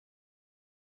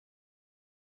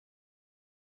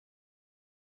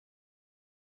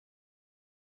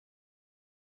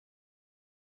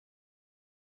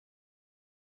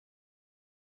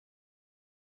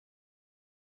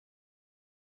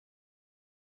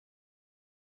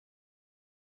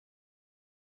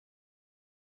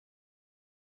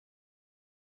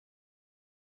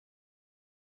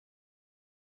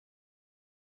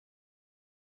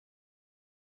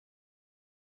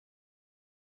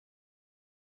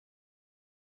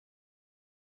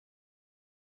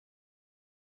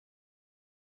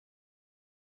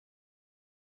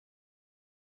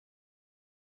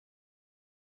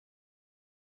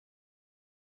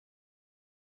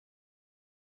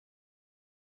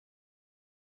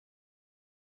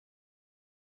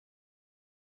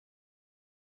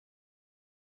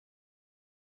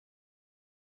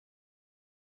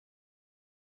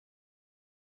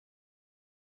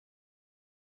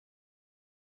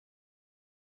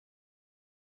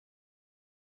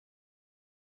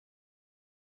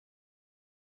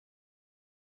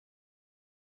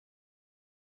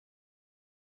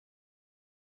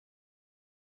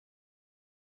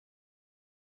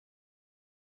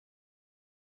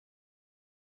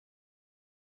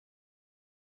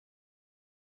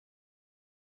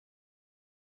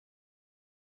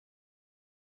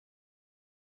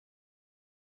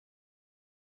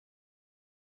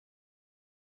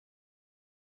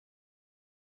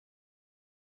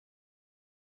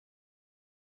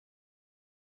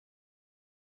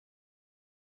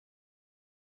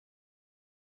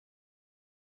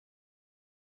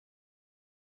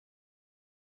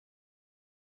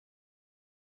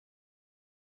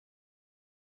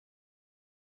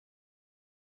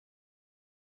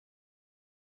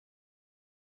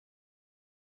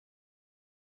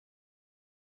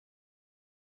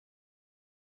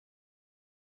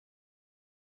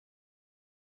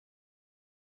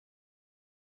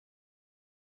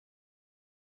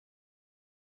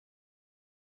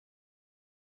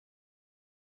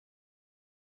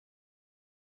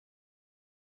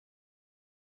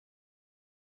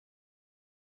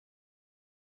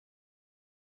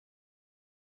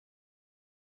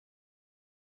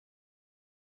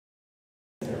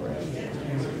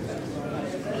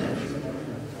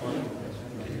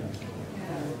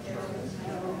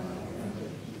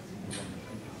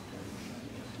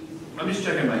I'm just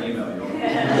checking my email, y'all.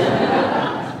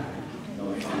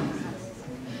 No, it's fine.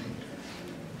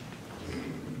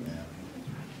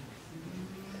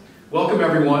 Welcome,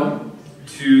 everyone,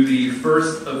 to the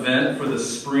first event for the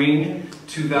Spring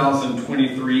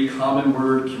 2023 Common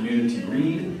Word Community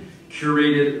Read,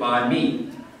 curated by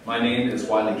me. My name is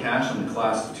Wiley Cash. I'm the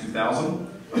class of 2000.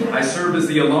 I serve as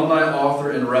the alumni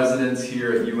author in residence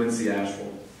here at UNC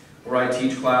Asheville, where I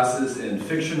teach classes in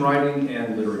fiction writing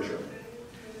and literature.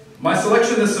 My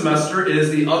selection this semester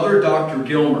is The Other Dr.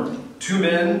 Gilmer, Two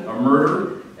Men, a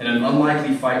Murder, and an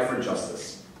Unlikely Fight for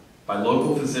Justice, by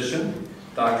local physician,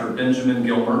 Dr. Benjamin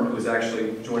Gilmer, who is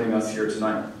actually joining us here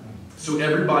tonight. So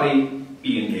everybody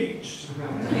be engaged.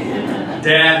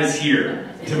 Dad is here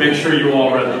to make sure you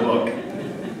all read the book.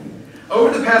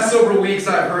 Over the past several weeks,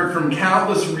 I've heard from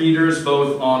countless readers,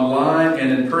 both online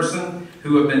and in person,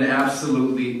 who have been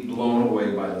absolutely blown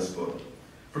away by this book.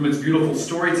 From its beautiful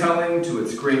storytelling, to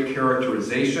its great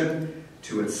characterization,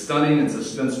 to its stunning and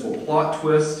suspenseful plot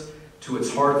twist, to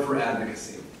its heart for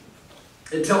advocacy.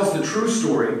 It tells the true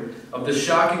story of the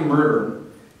shocking murder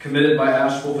committed by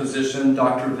Asheville physician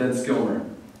Dr. Vince Gilmer,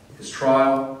 his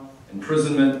trial,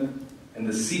 imprisonment, and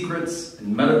the secrets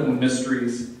and medical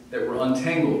mysteries that were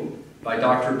untangled by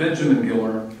Dr. Benjamin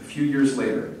Gilmer a few years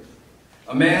later.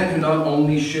 A man who not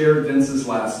only shared Vince's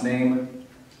last name,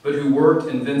 but who worked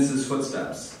in Vince's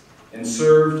footsteps and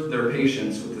served their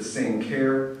patients with the same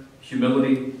care,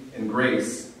 humility, and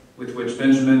grace with which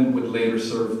Benjamin would later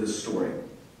serve this story.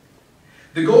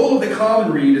 The goal of the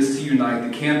Common Read is to unite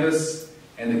the campus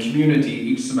and the community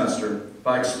each semester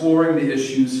by exploring the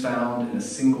issues found in a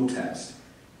single text.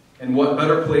 And what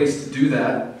better place to do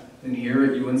that than here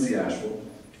at UNC Asheville?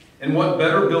 And what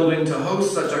better building to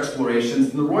host such explorations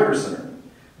than the Reuter Center,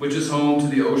 which is home to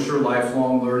the Osher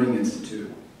Lifelong Learning Institute.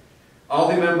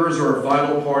 OLLI members are a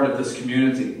vital part of this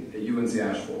community at UNC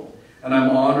Asheville, and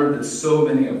I'm honored that so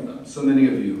many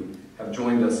of you have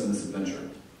joined us in this adventure.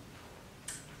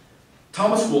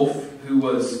 Thomas Wolfe, who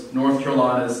was North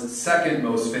Carolina's second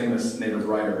most famous native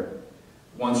writer,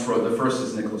 once wrote, the first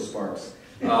is Nicholas Sparks.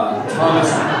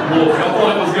 Thomas Wolfe, you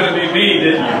thought it was going to be me, didn't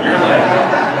you? You're like,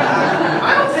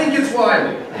 I don't think it's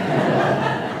Wiley.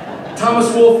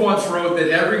 Thomas Wolfe once wrote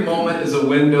that every moment is a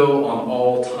window on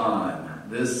all time.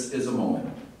 This is a moment.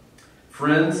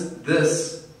 Friends,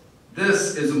 this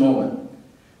is a moment.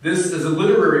 This is a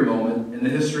literary moment in the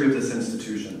history of this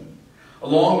institution.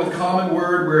 Along with Common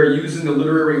Word, we're using the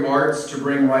literary arts to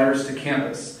bring writers to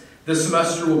campus. This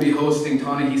semester we'll be hosting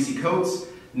Ta-Nehisi Coates,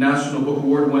 National Book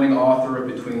Award-winning author of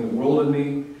Between the World and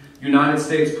Me, United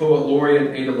States Poet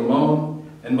Laureate Ada Limon,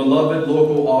 and beloved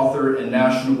local author and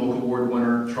National Book Award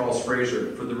winner Charles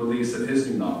Frazier for the release of his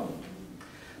new novel.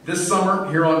 This summer,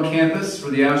 here on campus for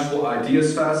the Asheville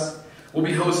Ideas Fest, we'll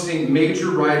be hosting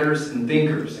major writers and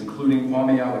thinkers, including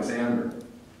Kwame Alexander.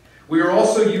 We are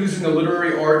also using the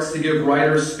literary arts to give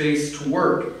writers space to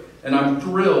work, and I'm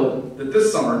thrilled that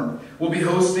this summer we'll be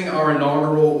hosting our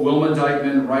inaugural Wilma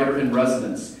Dykeman Writer in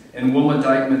Residence in Wilma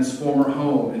Dykeman's former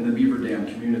home in the Beaver Dam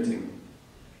community.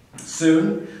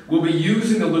 Soon, we'll be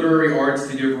using the literary arts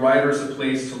to give writers a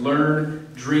place to learn,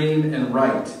 dream, and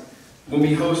write when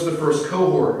we host the first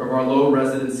cohort of our low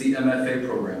residency MFA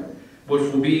program, which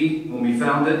will be, when we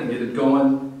found it and get it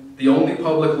going, the only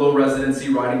public low residency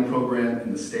writing program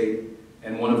in the state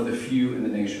and one of the few in the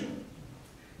nation.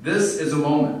 This is a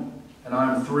moment, and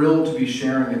I'm thrilled to be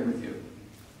sharing it with you.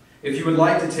 If you would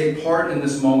like to take part in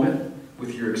this moment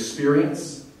with your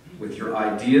experience, with your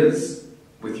ideas,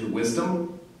 with your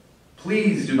wisdom,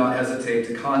 please do not hesitate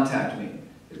to contact me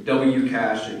at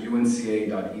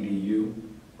wcash@unca.edu,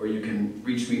 or you can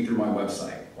reach me through my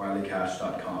website,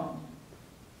 wileycash.com.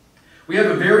 We have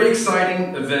a very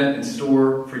exciting event in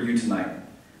store for you tonight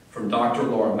from Dr.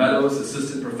 Laura Meadows,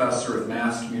 Assistant Professor of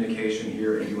Mass Communication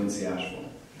here at UNC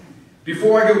Asheville.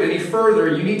 Before I go any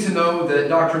further, you need to know that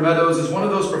Dr. Meadows is one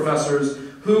of those professors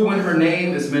who, when her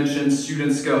name is mentioned,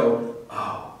 students go,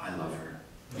 "Oh, I love her."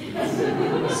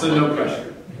 So no pressure.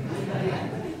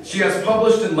 She has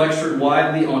published and lectured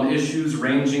widely on issues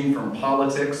ranging from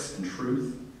politics and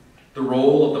truth, the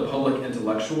role of the public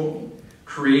intellectual,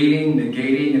 creating,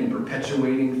 negating, and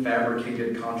perpetuating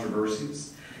fabricated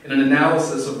controversies, and an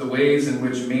analysis of the ways in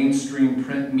which mainstream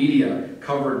print media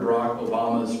covered Barack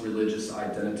Obama's religious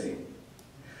identity.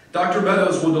 Dr.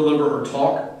 Meadows will deliver her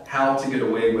talk, How to Get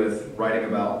Away with Writing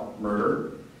About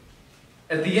Murder.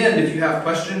 At the end, if you have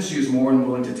questions, she is more than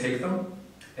willing to take them.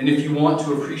 And if you want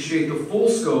to appreciate the full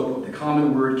scope of the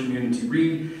Common Word Community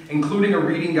Read, including a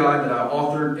reading guide that I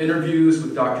authored, interviews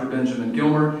with Dr. Benjamin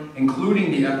Gilmer,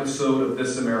 including the episode of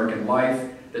This American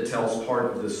Life that tells part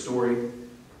of this story,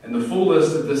 and the full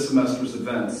list of this semester's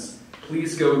events,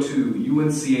 please go to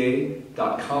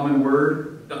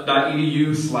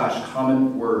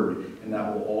unca.commonword.edu/commonword, and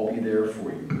that will all be there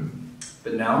for you.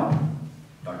 But now,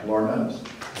 Dr. Laura Meadows.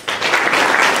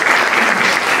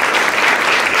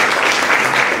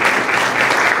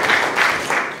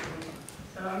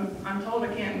 I'm told I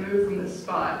can't move from this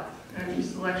spot. I'm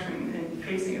used to lecturing and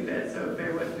pacing a bit, so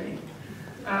bear with me.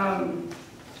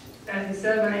 As he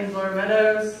said, my name is Laura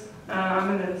Meadows.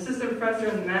 I'm an assistant professor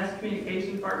in the Mass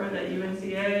Communication Department at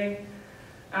UNCA.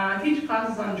 I teach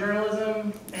classes on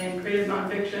journalism and creative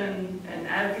nonfiction and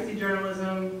advocacy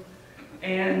journalism.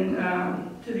 And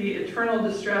to the eternal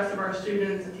distress of our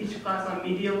students, I teach a class on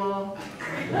media law.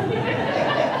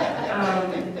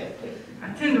 I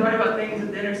tend to write about things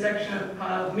at the intersection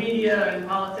of media and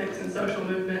politics and social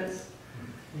movements.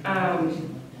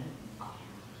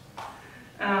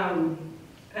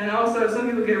 And also, some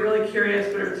people get really curious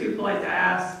but are too polite to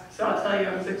ask, so I'll tell you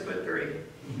I'm 6'3".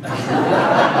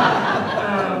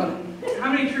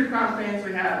 How many true crime fans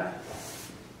we have?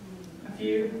 A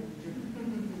few?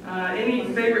 Any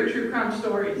favorite true crime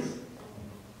stories?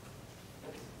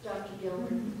 Dr.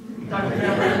 Gilmer. Dr.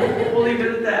 Gilmer. We'll leave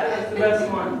it at that. That's the best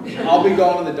one. I'll be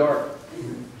gone in the dark.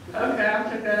 Okay, I'll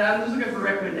check that out. I'm just looking for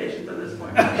recommendations at this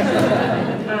point.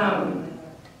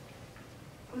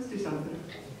 Let's do something.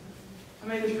 I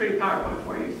made this pretty PowerPoint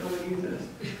for you, so we'll use this.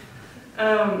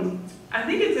 I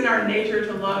think it's in our nature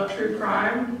to love true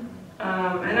crime.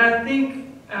 And I think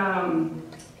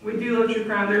we do love true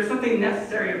crime. There's something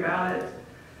necessary about it.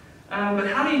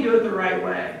 But how do you do it the right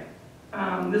way?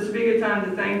 This would be a good time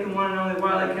to thank the one and only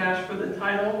Wiley Cash for the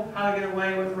title, How to Get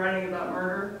Away with Writing About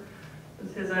Murder.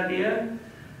 That's his idea.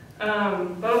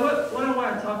 But what I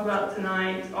want to talk about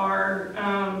tonight are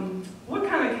what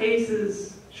kind of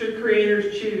cases should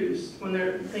creators choose when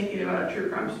they're thinking about a true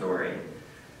crime story?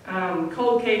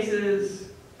 Cold cases,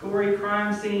 gory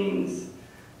crime scenes,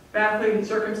 baffling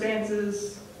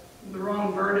circumstances, the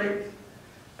wrong verdict,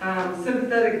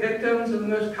 sympathetic victims, or the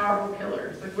most powerful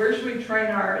killers. Like, where should we train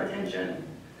our attention?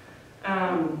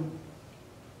 And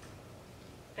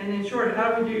in short,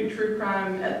 how do we do true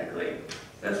crime ethically?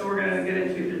 That's what we're going to get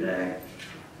into today.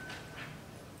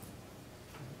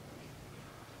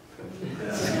 We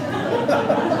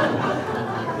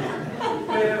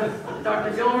have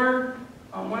Dr. Gilmer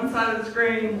on one side of the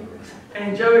screen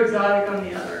and Joe Exotic on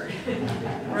the other,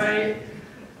 right?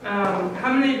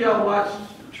 How many of y'all watched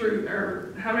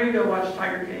how many of y'all watched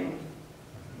Tiger King?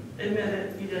 Admit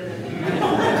it, you didn't.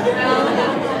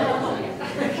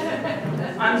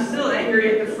 I'm still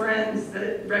angry at the friends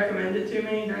that recommended it to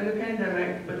me during the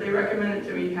pandemic, but they recommended it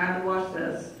to me, you had to watch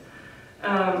this.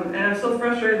 And I'm still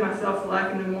frustrated with myself for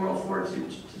lacking the moral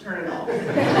fortitude to turn it off.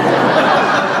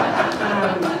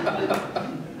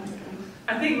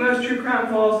 I think most true crime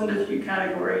falls into a few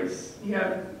categories. You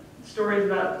have stories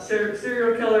about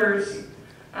serial killers,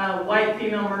 white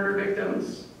female murder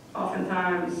victims,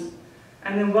 oftentimes,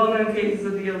 and then well-known cases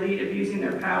of the elite abusing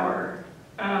their power.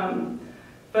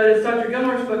 But as Dr.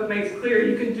 Gilmer's book makes clear,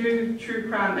 you can do true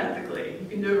crime ethically. You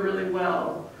can do it really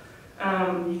well.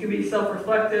 You can be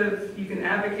self-reflective. You can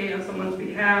advocate on someone's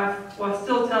behalf while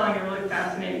still telling a really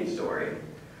fascinating story.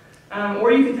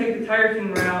 Or you can take the Tiger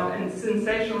King route and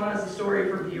sensationalize the story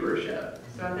for viewership.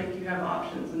 So I think you have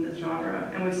options in this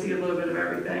genre, and we see a little bit of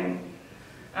everything.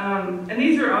 And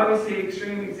these are obviously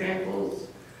extreme examples,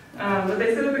 but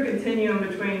they set up a continuum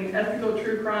between ethical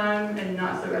true crime and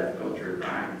not so ethical true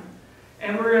crime.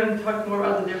 And we're going to talk more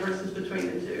about the differences between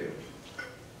the two.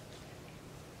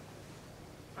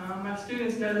 My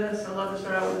students know this. I love to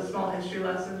start out with a small history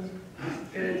lesson.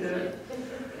 Get into it.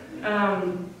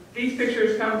 These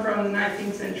pictures come from the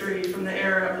 19th century, from the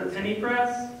era of the penny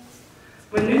press,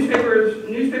 when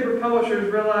newspaper publishers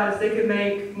realized they could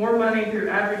make more money through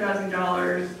advertising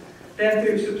dollars than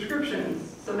through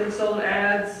subscriptions. So they sold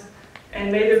ads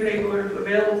and made their papers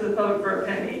available to the public for a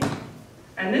penny.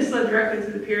 And this led directly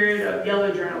to the period of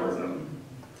yellow journalism,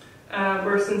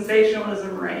 where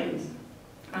sensationalism reigned.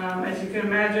 As you can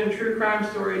imagine, true crime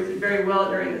stories did very well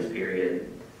during this period.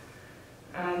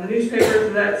 The newspapers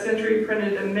of that century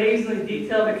printed amazingly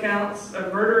detailed accounts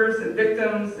of murders and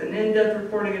victims and in-depth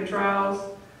reporting of trials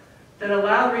that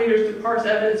allowed readers to parse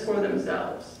evidence for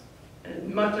themselves,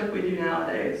 and much like we do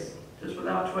nowadays, just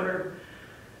without Twitter.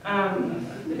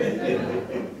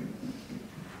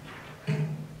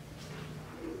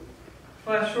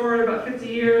 Flash forward about 50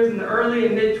 years, in the early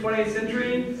and mid-20th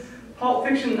century, pulp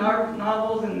fiction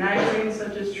novels and magazines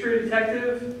such as True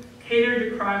Detective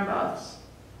catered to crime buffs.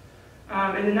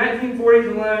 In the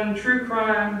 1940s alone, True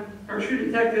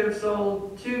Detective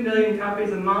sold 2 million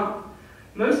copies a month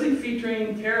mostly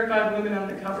featuring terrified women on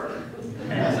the cover,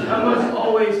 and it's almost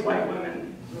always white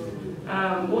women.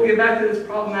 We'll get back to this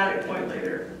problematic point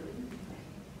later.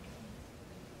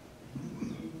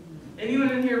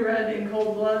 Anyone in here read In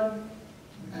Cold Blood?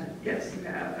 Yes, you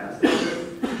have,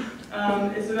 absolutely.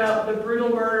 It's about the brutal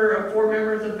murder of 4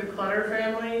 members of the Clutter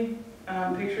family,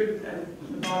 pictured at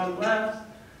the bottom left,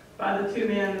 by the 2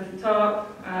 men at the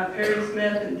top, Perry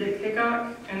Smith and Dick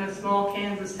Hickok, in a small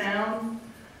Kansas town.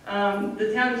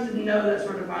 The town just didn't know that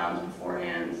sort of violence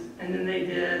beforehand, and then they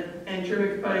did, and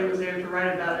Truman Capote was there to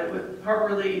write about it, with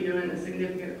Harper Lee doing a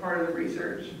significant part of the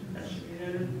research. That should be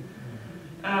noted.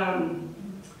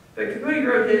 But Capote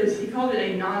wrote he called it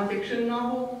a nonfiction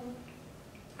novel.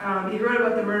 He wrote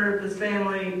about the murder of this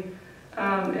family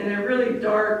in a really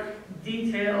dark,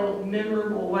 detailed,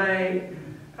 memorable way,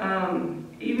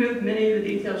 even if many of the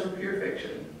details were pure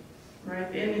fiction. Right?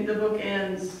 The book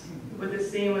ends with a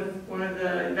scene with one of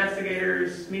the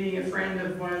investigators meeting a friend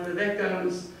of one of the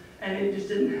victims, and it just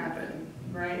didn't happen.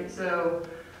 Right? So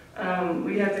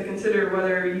we have to consider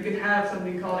whether you can have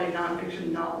something called a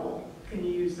nonfiction novel. Can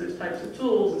you use those types of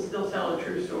tools and still tell a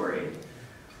true story?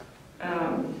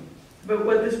 But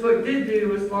what this book did do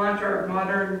was launch our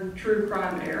modern true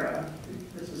crime era.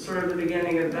 This was sort of the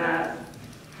beginning of that.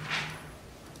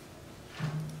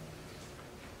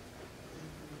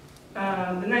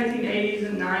 The 1980s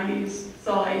and 90s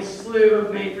saw a slew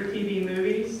of made-for-TV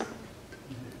movies.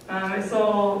 It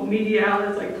saw media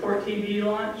outlets like Court TV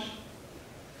launch.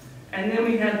 And then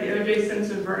we had the O.J.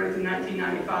 Simpson verdict in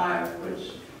 1995,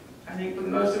 which I think for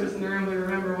most of us in the room, we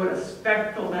remember what a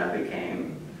spectacle that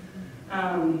became.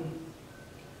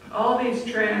 All these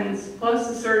trends, plus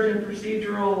the surge in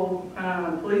procedural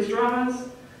police dramas,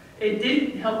 it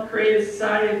did help create a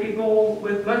society of people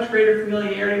with much greater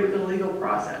familiarity with the legal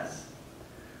process.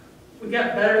 We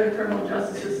got better at the criminal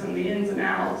justice system, the ins and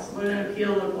outs, what an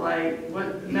appeal looked like,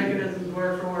 what the mechanisms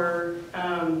were for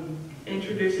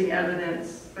introducing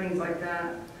evidence, things like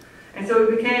that. And so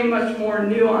it became much more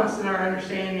nuanced in our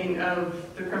understanding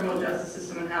of the criminal justice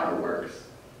system and how it works.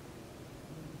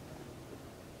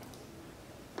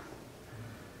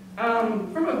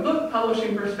 From a book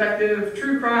publishing perspective,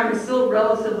 true crime is still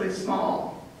relatively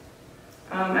small.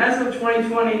 As of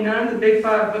 2020, none of the big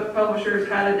 5 book publishers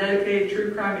had a dedicated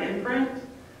true crime imprint.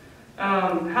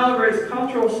 However, its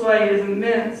cultural sway is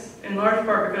immense, in large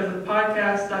part because of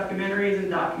podcasts, documentaries,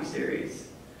 and docuseries.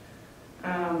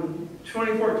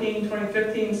 2014,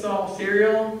 2015 saw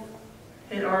Serial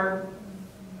hit our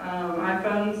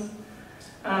iPhones.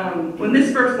 When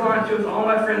this first launched, it was all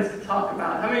my friends could talk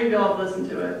about. How many of y'all have listened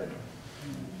to it?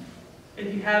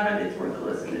 If you haven't, it's worth a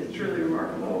listen. It's truly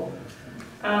remarkable.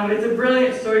 It's a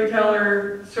brilliant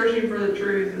storyteller searching for the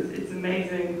truth. It's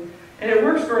amazing. And it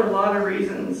works for a lot of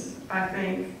reasons, I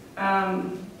think.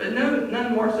 But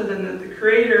none more so than that the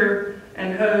creator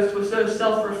and host was so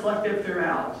self-reflective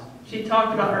throughout. She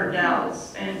talked about her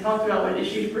doubts and talked about whether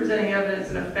she's presenting evidence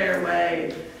in a fair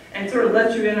way and sort of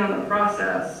let you in on the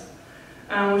process,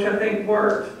 which I think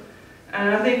worked.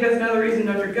 And I think that's another reason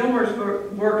Dr. Gilmer's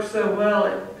book works so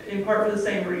well, in part for the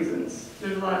same reasons.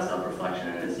 There's a lot of self-reflection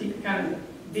in it, so you can kind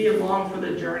of be along for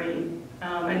the journey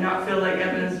and not feel like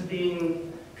evidence is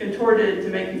being contorted to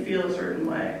make you feel a certain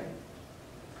way.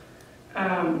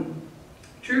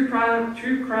 True crime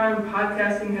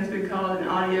podcasting has been called an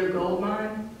audio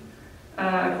goldmine.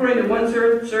 According to one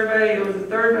survey, it was the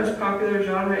 3rd most popular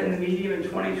genre in the medium in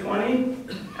 2020,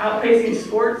 outpacing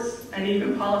sports and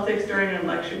even politics during an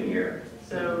election year.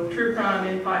 So true crime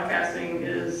in podcasting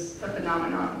is a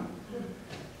phenomenon.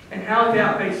 And how it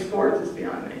outpace sports is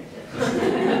beyond me.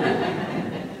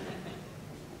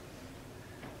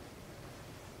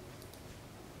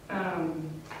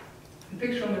 The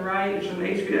picture on the right is from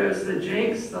HBO's The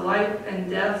Jinx, The Life and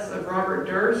Deaths of Robert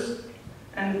Durst.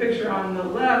 And the picture on the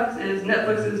left is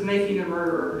Netflix's Making a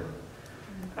Murderer.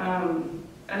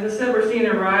 As I said, we're seeing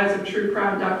a rise of true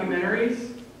crime documentaries.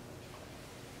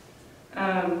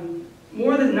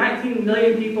 More than 19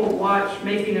 million people watched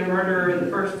Making a Murderer in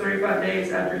the first 35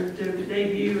 days after its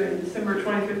debut in December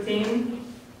 2015.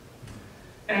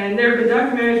 And there have been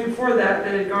documentaries before that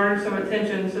that had garnered some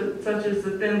attention, such as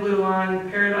The Thin Blue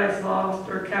Line, Paradise Lost,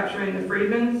 or Capturing the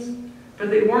Freedmans, but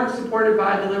they weren't supported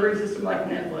by a delivery system like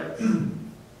Netflix.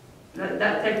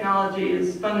 That technology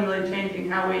is fundamentally changing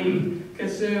how we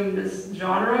consume this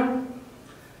genre.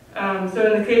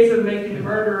 So in the case of Making a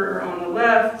Murderer on the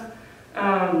left,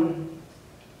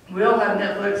 we all have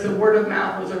Netflix, so word of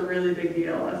mouth was a really big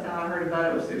deal. That's how I heard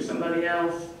about it, was through somebody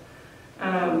else.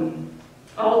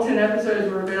 All 10 episodes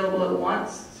were available at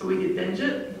once, so we could binge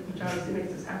it, which obviously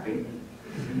makes us happy.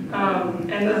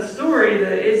 And the story,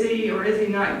 the is he or is he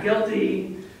not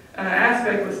guilty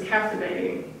aspect was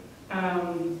captivating.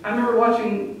 I remember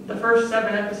watching the first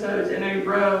 7 episodes in a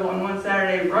row on one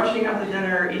Saturday, rushing out to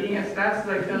dinner, eating as fast as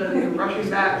I could, and rushing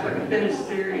back so I could finish the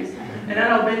series. And I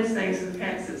don't binge things because I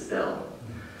can't sit still.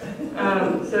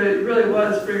 So it really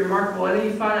was pretty remarkable. And then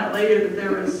you find out later that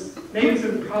there was maybe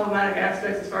some problematic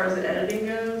aspects as far as the editing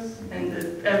goes, and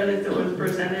the evidence that was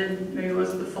presented maybe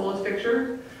wasn't the fullest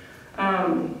picture.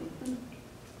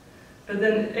 But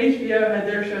then HBO had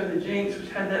their show, The Jinx,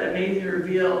 which had that amazing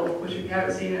reveal, which if you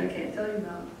haven't seen it, I can't tell you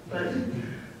about. But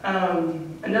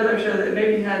another show that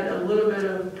maybe had a little bit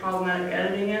of problematic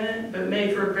editing in it, but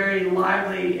made for a very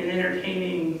lively and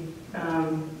entertaining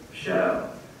show.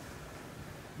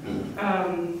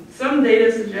 Some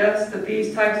data suggests that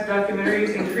these types of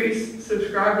documentaries increase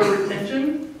subscriber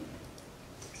retention.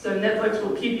 So Netflix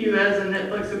will keep you as a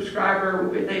Netflix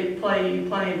subscriber if they play you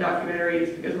plenty of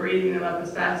documentaries, because we're eating them up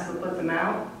as fast as they put them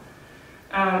out.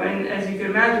 And as you can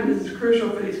imagine, this is crucial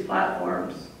for these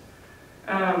platforms.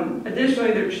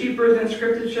 Additionally, they're cheaper than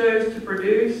scripted shows to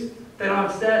produce. They don't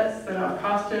have sets, they don't have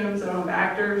costumes, they don't have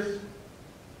actors.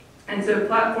 And so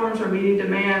platforms are meeting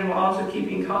demand while also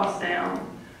keeping costs down.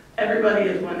 Everybody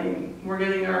is winning. We're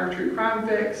getting our true crime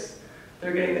fix.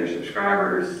 They're getting their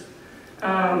subscribers.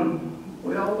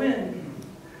 We all win.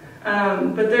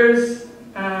 But there's,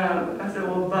 I said,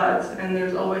 well, but, and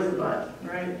there's always a but,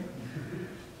 right?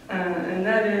 And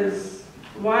that is,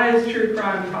 why is true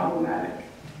crime problematic?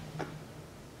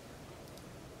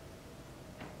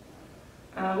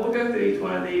 We'll go through each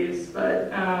one of these,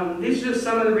 but these are just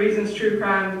some of the reasons true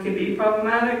crime can be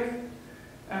problematic.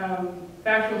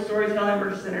 Factual storytelling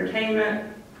versus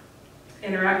entertainment,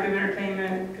 interactive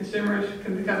entertainment, consumers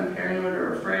can become paranoid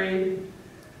or afraid.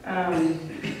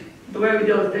 The way we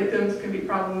deal with victims can be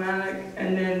problematic,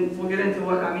 and then we'll get into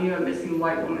what I mean by missing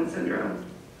white woman syndrome.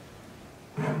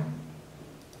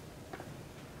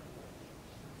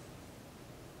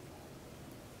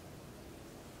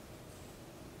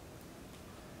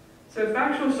 So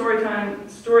factual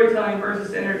storytelling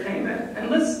versus entertainment.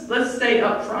 And let's state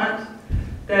up front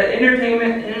that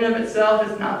entertainment in and of itself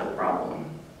is not the problem,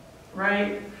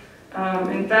 right?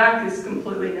 In fact, it's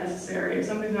completely necessary. If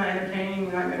something's not entertaining,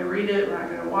 we're not going to read it, we're not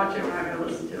going to watch it, we're not going to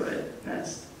listen to it.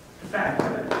 That's the fact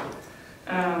of it.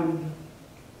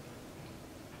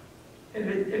 If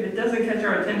it doesn't catch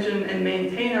our attention and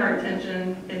maintain our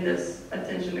attention in this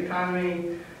attention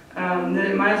economy, then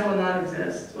it might as well not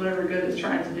exist, whatever good it's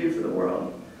trying to do for the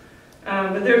world.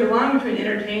 But there's a line between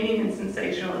entertaining and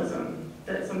sensationalism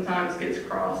that sometimes gets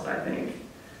crossed, I think.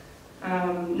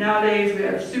 Nowadays, we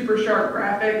have super sharp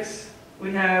graphics.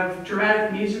 We have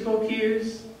dramatic musical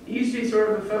cues. It used to be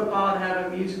sort of a faux pas to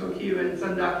have a musical cue in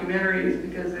some documentaries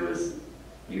because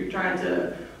you're trying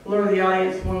to lure the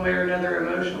audience one way or another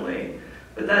emotionally.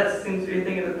 But that seems to be a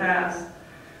thing of the past.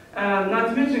 Not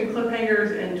to mention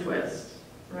cliffhangers and twists,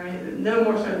 right? No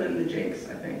more so than The Jinx,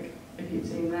 I think, if you've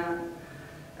seen that.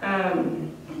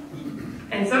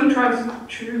 And some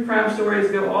true crime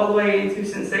stories go all the way into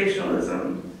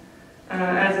sensationalism,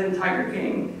 as in Tiger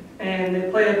King. And they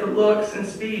play up the looks and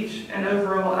speech and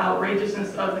overall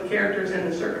outrageousness of the characters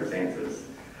and the circumstances.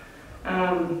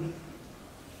 And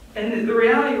the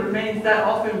reality remains that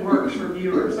often works for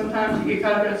viewers. Sometimes you get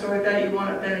caught up in a story like that, you want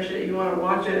to finish it, you want to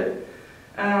watch it.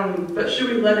 But should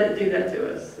we let it do that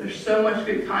to us? There's so much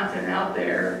good content out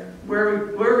there. Where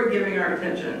are we giving our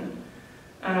attention?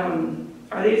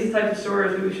 Are these the types of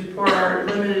stories that we should pour our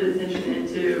limited attention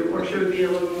into, or should we be a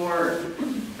little more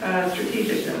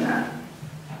strategic than that?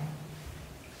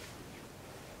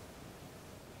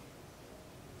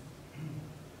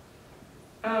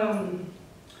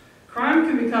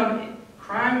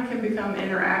 Crime can become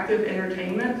interactive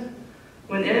entertainment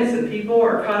when innocent people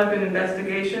are caught up in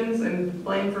investigations and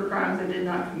blamed for crimes they did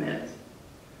not commit.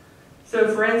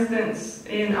 So, for instance,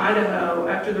 in Idaho,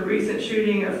 after the recent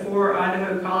shooting of 4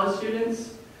 Idaho college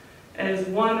students, as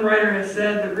one writer has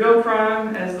said, the real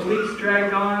crime, as the weeks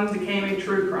dragged on, became a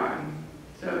true crime.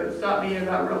 So it stopped being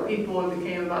about real people and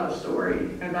became about a story,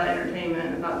 and about entertainment,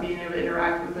 and about being able to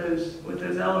interact with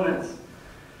those elements.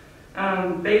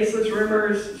 Baseless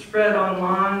rumors spread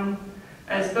online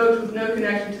as folks with no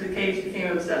connection to the case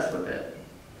became obsessed with it.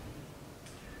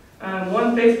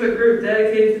 One Facebook group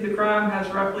dedicated to the crime has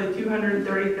roughly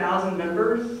 230,000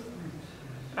 members.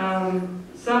 Some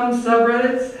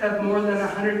subreddits have more than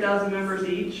 100,000 members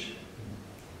each.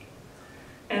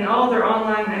 And all their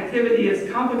online activity has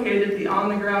complicated the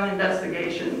on-the-ground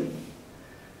investigation,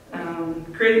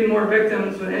 creating more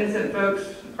victims when innocent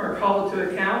folks are called to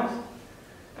account,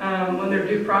 when their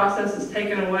due process is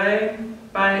taken away,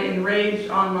 by an enraged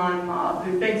online mob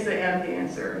who thinks they have the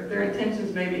answer. Their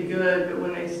intentions may be good, but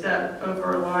when they step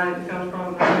over a line, it becomes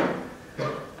problematic.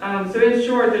 So in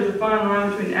short, there's a fine line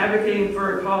between advocating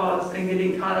for a cause and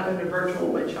getting caught up in a virtual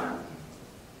witch hunt.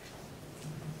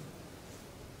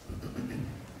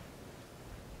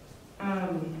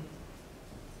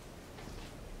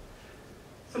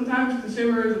 Sometimes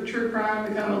consumers of true crime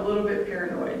become a little bit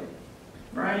paranoid,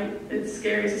 right? It's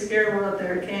scary. It's a scary world out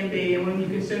there. It can be. And when you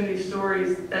consume these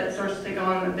stories, that starts to take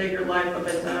on a bigger life of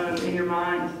its own in your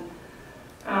mind.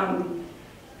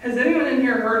 Has anyone in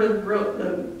here heard of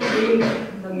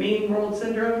the mean world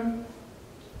syndrome?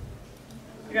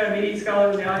 I got a media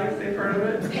scholar in the audience. They've heard of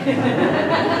it.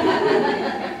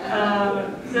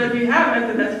 So if you haven't,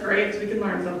 then that's great, so we can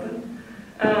learn something.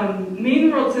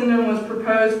 Mean world syndrome was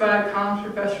proposed by a comms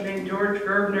professor named George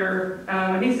Gilmer,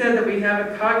 and he said that we have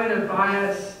a cognitive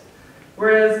bias,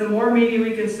 whereas the more media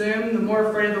we consume, the more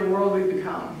afraid of the world we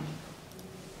become.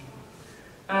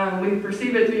 We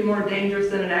perceive it to be more dangerous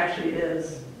than it actually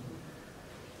is.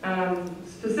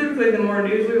 Specifically, the more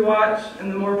news we watch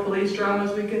and the more police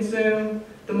dramas we consume,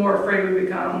 the more afraid we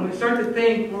become. We start to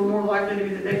think we're more likely to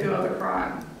be the victim of a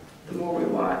crime the more we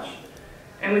watch.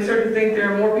 And we start to think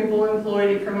there are more people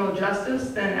employed in criminal justice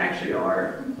than actually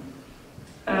are.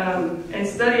 And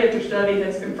study after study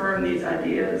has confirmed these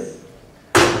ideas.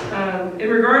 In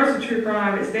regards to true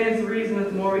crime, it stands to reason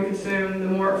that the more we consume, the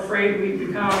more afraid we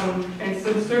become. And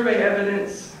some survey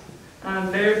evidence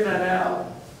bears that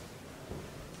out.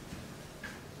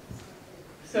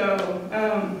 So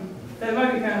that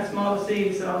might be kind of small to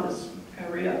see, so I'll just kind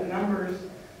of read out the numbers.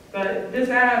 But this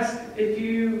asks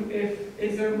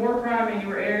is there more crime in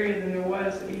your area than there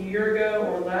was a year ago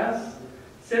or less?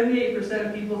 78%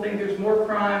 of people think there's more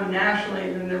crime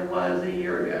nationally than there was a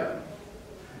year ago.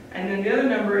 And then the other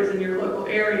number is in your local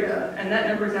area, and that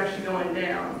number is actually going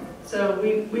down. So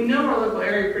we know our local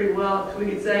area pretty well, because we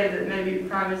could say that maybe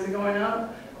crime isn't going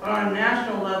up. But on a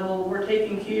national level, we're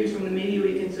taking cues from the media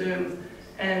we consume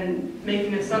and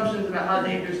making assumptions about how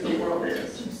dangerous the world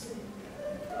is.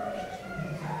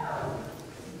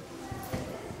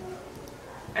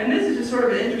 And this is just sort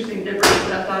of an interesting difference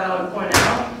that I thought I would point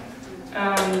out.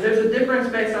 There's a difference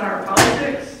based on our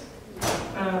politics.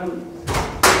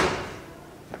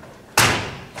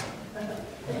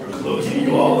 We're closing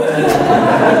you all in.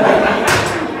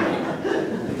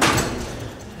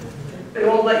 They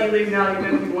won't let you leave now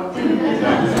even if you want to.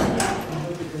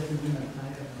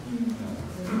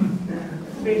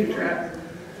 Means you're trapped.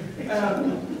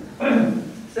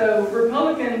 So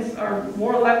Republicans are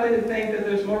more likely to think that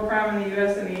there's more crime in the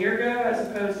U.S. than a year ago, as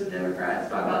opposed to Democrats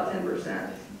by about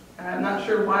 10%. I'm not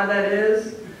sure why that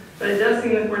is, but it does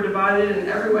seem like we're divided in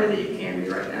every way that you can be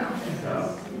right now.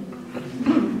 So.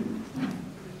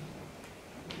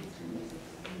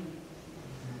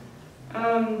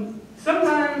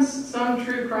 Sometimes some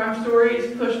true crime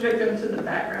stories push victims to the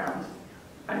background,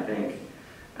 I think.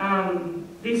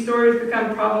 These stories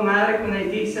become problematic when they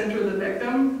decenter the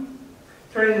victim,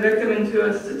 turning the victim into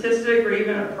a statistic or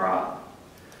even a prop.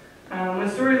 When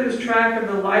stories lose track of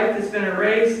the life that's been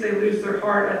erased, they lose their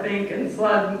heart, I think, and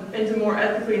slide into more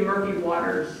ethically murky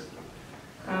waters.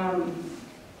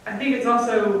 I think it's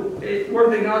also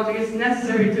worth acknowledging it's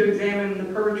necessary to examine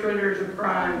the perpetrators of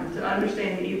crime to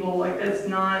understand the evil. Like, that's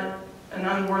not an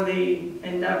unworthy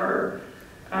endeavor.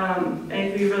 And it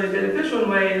can be really beneficial in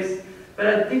ways, but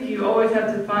I think you always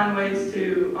have to find ways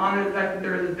to honor the fact that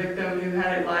there is a victim who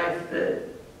had a life that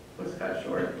was cut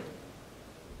short.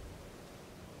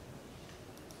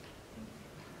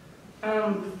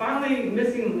 Finally,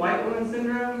 missing white woman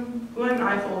syndrome. Glenn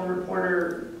Eiffel, a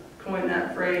reporter, coined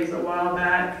that phrase a while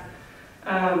back.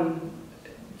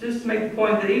 Just to make the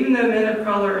point that even though men of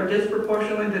color are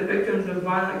disproportionately the victims of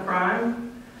violent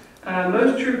crime,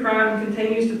 most true crime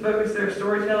continues to focus their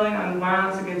storytelling on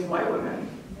violence against white women.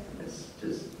 It's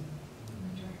just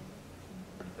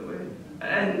the way.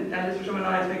 And just for someone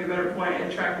else to make a better point,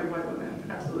 attractive white women,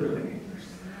 absolutely.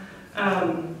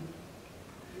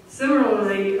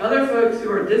 Similarly, other folks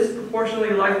who are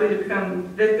disproportionately likely to become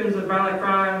victims of violent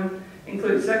crime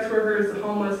include sex workers, the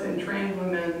homeless, and trans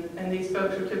women, and these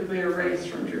folks are typically erased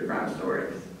from true crime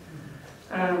stories.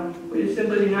 We just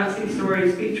simply do not see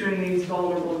stories featuring these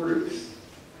vulnerable groups.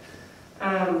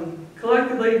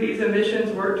 Collectively, these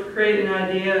omissions work to create an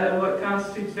idea of what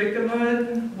constitutes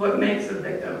victimhood, what makes a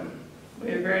victim.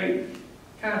 We have very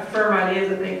kind of firm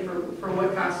ideas, I think, for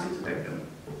what constitutes a victim,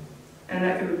 and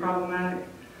that can be problematic.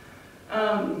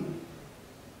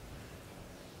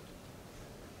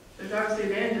 There's obviously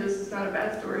advantages. It's not a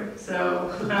bad story.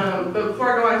 So, but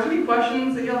before I go on, is there any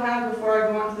questions that you'll have before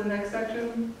I go on to the next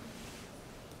section?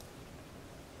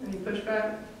 Any pushback?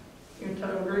 track? You're in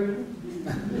total agreement?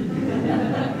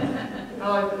 I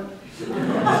like that.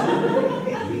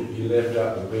 You left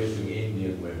out the missing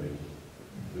Indian women.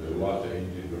 There's lots of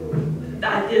Indian girls.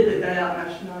 I did leave that out, and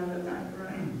I should not have done that,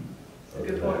 right? That's a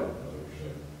good point.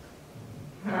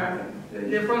 All right,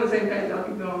 if we're on the same page, I'll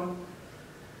keep going.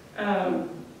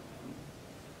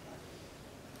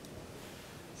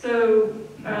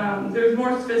 There's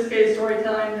more sophisticated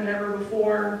storytelling than ever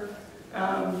before.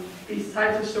 These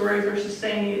types of stories are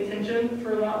sustaining attention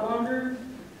for a lot longer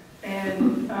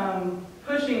and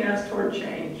pushing us toward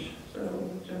change. So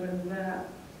we'll jump into that.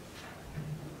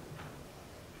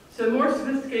 So more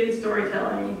sophisticated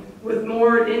storytelling with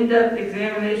more in-depth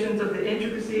examinations of the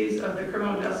intricacies of the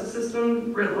criminal justice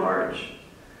system writ large.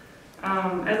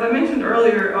 As I mentioned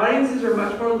earlier, audiences are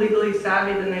much more legally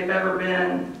savvy than they've ever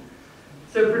been.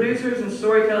 So producers and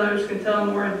storytellers can tell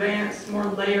more advanced, more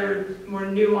layered, more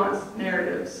nuanced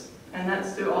narratives. And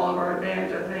that's to all of our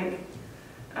advantage, I think.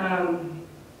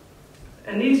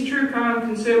 And these true crime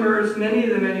consumers, many of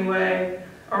them anyway,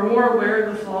 are more aware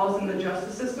of the flaws in the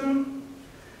justice system,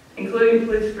 including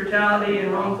police brutality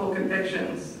and wrongful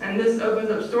convictions. And this opens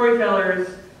up storytellers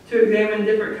to examine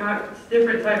different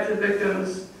types of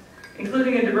victims,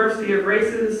 including a diversity of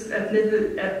races,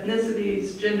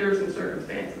 ethnicities, genders, and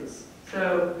circumstances.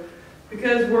 So,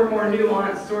 because we're more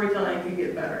nuanced, storytelling can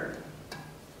get better.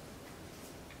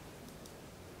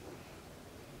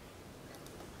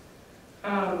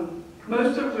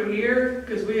 Most of us are here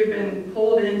because we have been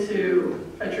pulled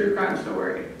into a true crime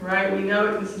story, right? We know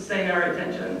it can sustain our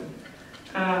attention.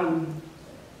 And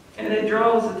it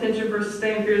draws attention for a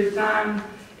sustained period of time.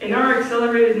 In our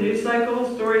accelerated news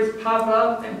cycle, stories pop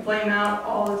up and flame out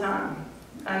all the time.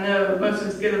 I know most of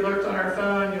us get alerts on our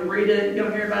phone, you'll read it, you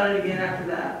don't hear about it again after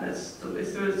that. It's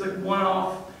like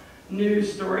one-off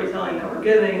news storytelling that we're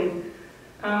getting.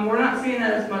 We're not seeing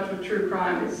that as much with true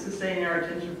crime. It's sustaining our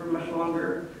attention for much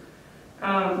longer.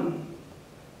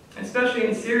 Especially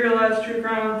in serialized true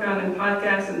crime found in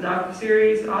podcasts and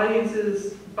docuseries,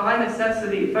 audiences, by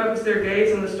necessity, focus their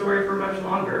gaze on the story for much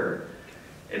longer.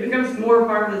 It becomes more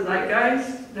part of the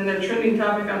zeitgeist than a trending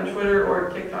topic on Twitter or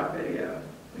a TikTok video.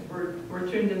 We're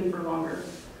tuned in for longer.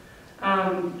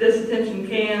 This attention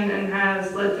can and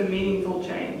has led to meaningful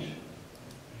change.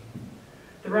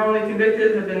 The wrongly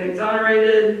convicted have been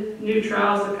exonerated, new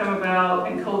trials have come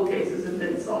about, and cold cases have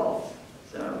been solved.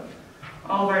 So,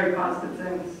 all very positive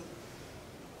things.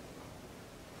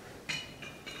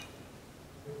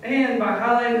 And by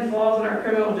highlighting the flaws in our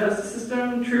criminal justice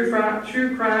system, true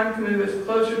crime can move us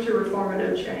closer to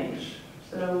reformative change.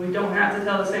 So we don't have to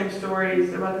tell the same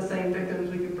stories about the same victims.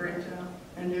 We can branch out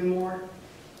and do more.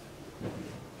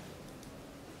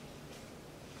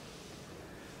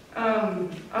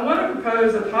 I want to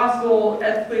propose a possible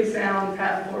ethically sound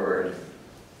path forward.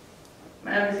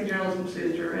 My advocacy journalism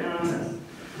students are in on this.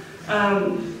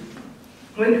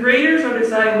 When creators are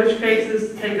deciding which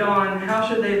cases to take on, how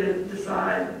should they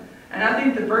decide? And I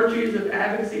think the virtues of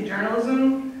advocacy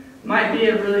journalism might be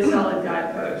a really solid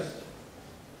guidepost.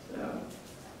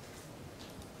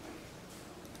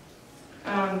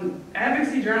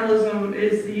 Advocacy journalism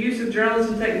is the use of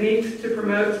journalism techniques to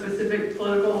promote specific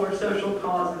political or social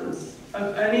causes.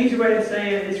 An easy way to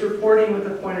say it is reporting with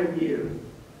a point of view.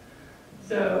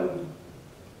 So,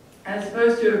 as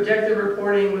opposed to objective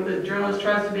reporting where the journalist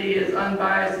tries to be as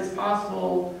unbiased as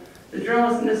possible, the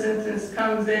journalist in this instance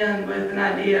comes in with an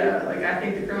idea, like I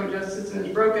think the criminal justice system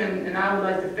is broken and I would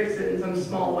like to fix it in some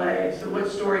small way, so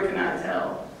what story can I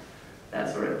tell?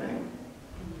 That sort of thing.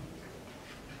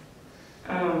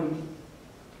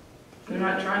 They're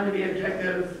not trying to be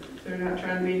objective, they're not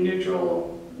trying to be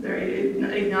neutral, they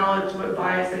acknowledge what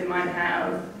bias they might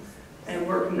have and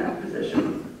work from that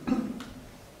position.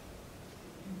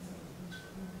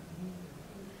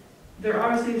 There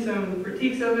are obviously some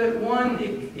critiques of it. One,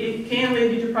 it can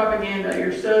lead you to propaganda.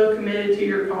 You're so committed to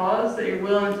your cause that you're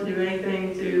willing to do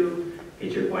anything to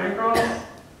get your point across.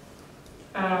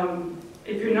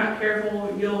 If you're not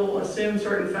careful, you'll assume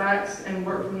certain facts and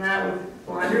work from that with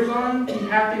blinders on. You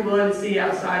have to be willing to see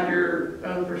outside your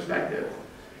own perspective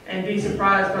and be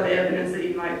surprised by the evidence that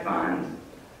you might find.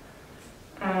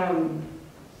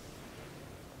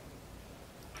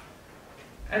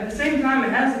 At the same time,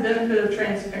 it has the benefit of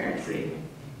transparency.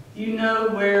 You know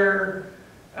where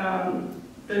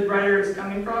the writer is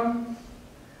coming from.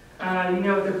 You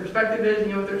know what their perspective is,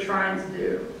 you know what they're trying to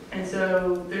do. And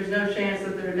so there's no chance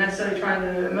that they're necessarily trying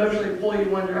to emotionally pull you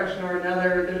one direction or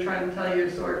another. They're trying to tell you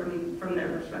a story from their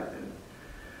perspective.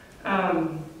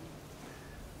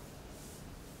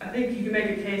 I think you can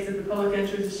make a case that the public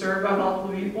interest is served by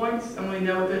multiple viewpoints, and when we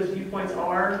know what those viewpoints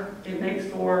are, it makes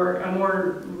for a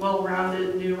more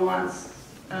well-rounded, nuanced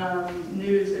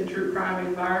news and true crime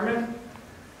environment.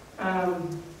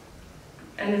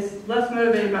 And it's less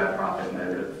motivated by a profit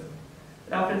motive.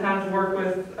 They oftentimes work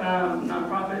with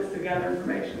nonprofits to gather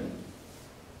information.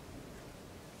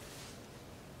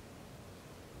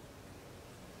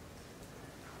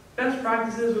 Best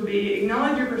practices would be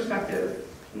acknowledge your perspective,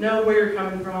 know where you're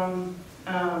coming from,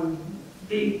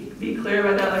 be clear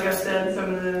about that. Like I said,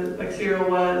 some of the, like Serial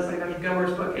was, like Dr.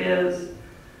 Gilmer's book is,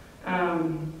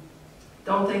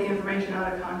 don't take information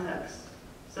out of context.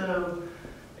 So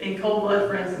in Cold Blood,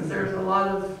 for instance, there's a lot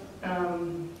of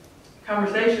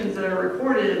conversations that are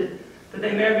recorded, but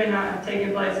they may or may not have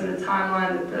taken place in the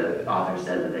timeline that the author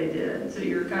said that they did. So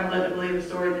you're kind of led to believe a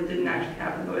story that didn't actually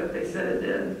happen the way that they said it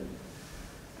did.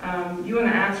 You want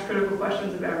to ask critical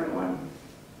questions of everyone.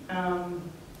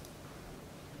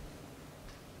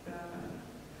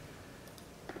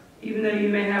 Even though you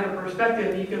may have a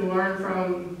perspective, you can learn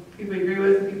from people you agree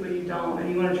with and people you don't,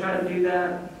 and you want to try to do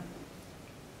that.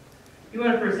 You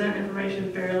want to present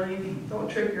information fairly. Don't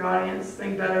trick your audience.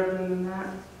 Think better than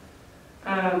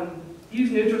that.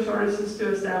 Use neutral sources to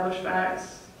establish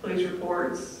facts, police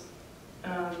reports,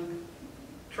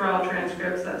 trial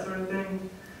transcripts, that sort of thing.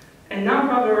 And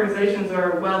nonprofit organizations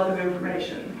are a wealth of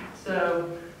information, so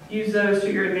use those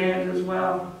to your advantage as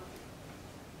well.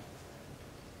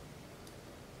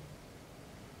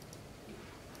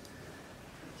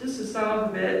 Just to sum up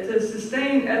a bit, to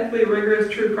sustain ethically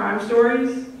rigorous true crime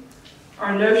stories,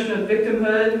 our notion of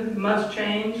victimhood must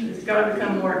change. It's got to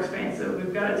become more expansive.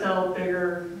 We've got to tell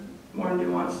bigger, more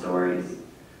nuanced stories.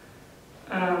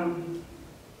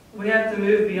 We have to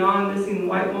move beyond missing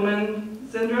white woman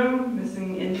syndrome,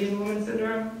 missing Indian woman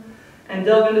syndrome, and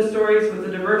delve into stories with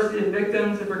the diversity of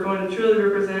victims if we're going to truly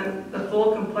represent the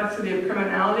full complexity of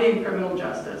criminality and criminal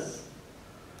justice.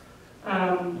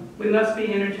 We must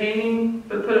be entertaining,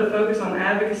 but put a focus on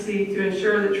advocacy to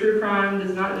ensure that true crime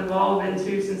does not devolve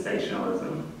into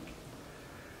sensationalism.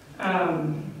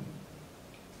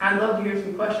 I'd love to hear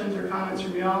some questions or comments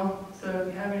from y'all, so if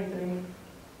you have anything,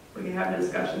 we can have a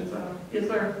discussion. So, yes,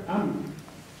 sir? I'm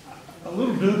a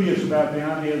little dubious about the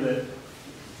idea that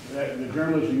the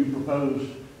journalism you propose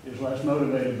is less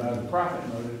motivated by the profit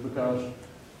motive, because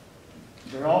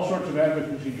there are all sorts of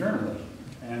advocacy journalism.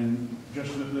 And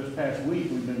just this past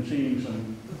week, we've been seeing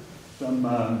some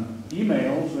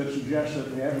emails that suggest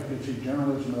that the advocacy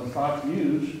journalism of Fox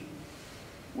News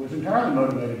was entirely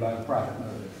motivated by the profit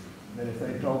motive. That if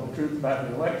they told the truth about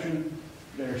the election,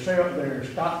 their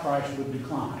stock price would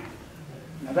decline.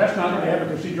 Now, that's not the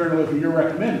advocacy journalism you're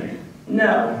recommending.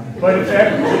 No. But it's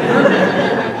advocacy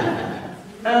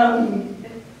journalism.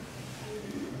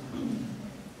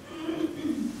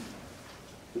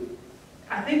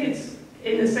 I think it's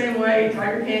in the same way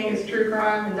Tiger King is true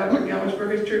crime and Dr. Gilmer's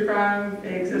book is true crime.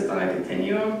 They exist on a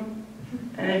continuum.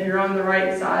 And if you're on the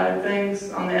right side of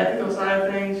things, on the ethical side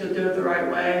of things, you'll do it the right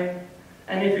way.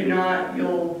 And if you're not,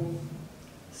 you'll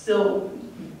still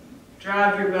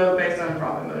drive your vote based on a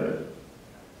profit motive,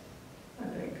 I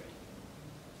think.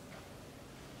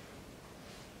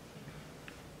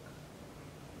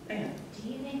 Man. Do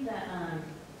you think that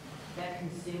that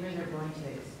consumers are going to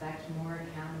expect more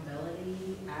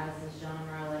accountability as this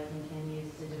genre continues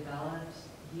to develop?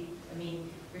 I mean,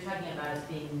 you're talking about us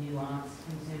being nuanced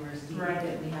consumers. Do you think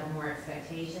that we have more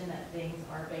expectation that things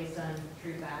are based on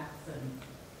true facts? And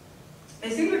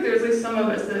it seems like there's at least some of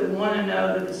us that want to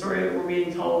know that the story that we're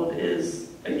being told is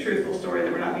a truthful story,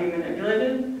 that we're not being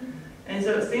manipulated. And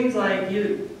so it seems like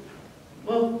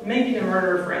Making a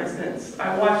Murderer, for instance,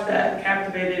 I watched that,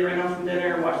 captivated, ran home from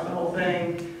dinner and watched the whole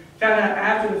thing. Found out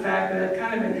after the fact that it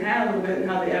kind of been had a little bit in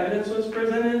how the evidence was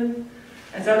presented.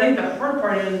 And so I think the hard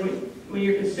part is when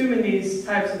you're consuming these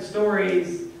types of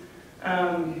stories,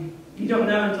 you don't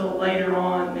know until later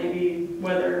on maybe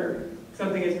whether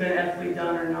something has been ethically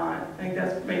done or not. I think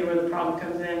that's maybe where the problem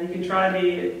comes in. You can try to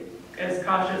be as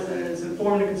cautious and as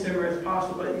informed a consumer as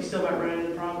possible, but you still might run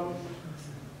into problems.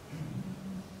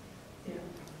 Yeah.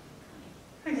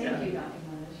 Thank you, Dr.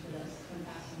 Meadows, for this.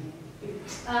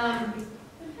 Fascinating.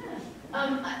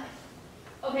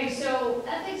 Okay, so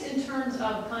ethics in terms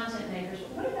of content makers.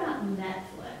 What about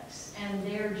Netflix and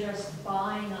they're just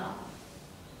buying up?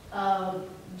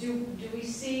 Do we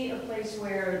see a place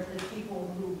where the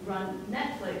people who run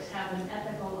Netflix have an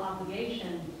ethical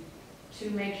obligation to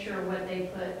make sure what they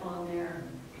put on their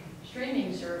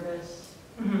streaming service,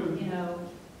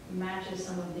 matches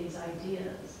some of these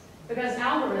ideas? Because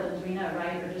algorithms, we know,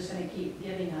 right, are just going to keep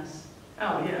giving us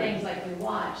things like we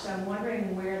watch. So I'm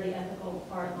wondering where the ethical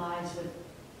part lies with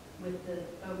with the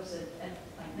folks at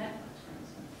like Netflix, for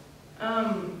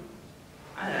instance?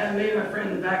 Maybe my friend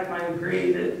in the back might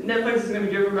agree that Netflix is going to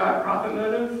be driven by a profit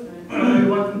motive, whether we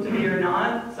want them to be or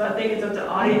not. So I think it's up to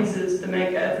audiences to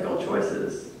make ethical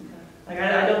choices. Like,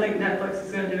 I don't think Netflix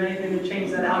is going to do anything to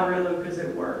change that algorithm because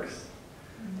it works.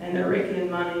 And they're raking in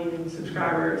money and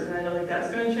subscribers, and I don't think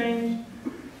that's going to change.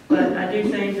 But I do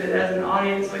think that as an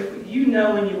audience, like, you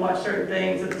know when you watch certain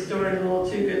things that the story is a little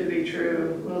too good to be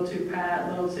true, a little too pat,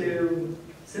 a little too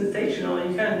sensational,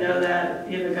 and you kind of know that,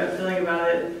 you have a gut feeling about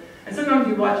it. And sometimes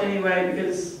you watch anyway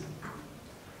because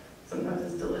sometimes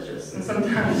it's delicious, and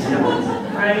sometimes you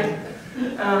don't, right?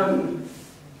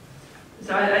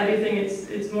 So I do think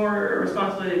it's more a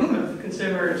responsibility of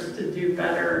consumers to do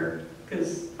better,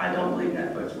 because I don't believe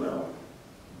Netflix will.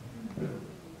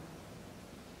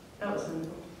 That was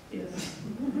simple. Yes.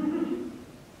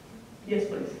 Yes,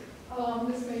 please.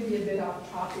 This may be a bit off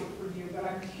topic for you, but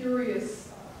I'm curious.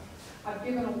 I've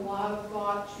given a lot of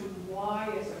thought to why,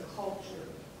 as a culture,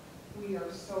 we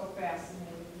are so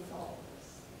fascinated with all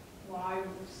this. Why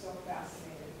we're so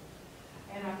fascinated.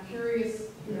 And I'm curious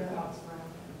your thoughts around that.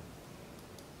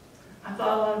 I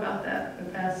thought a lot about that in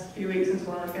the past few weeks since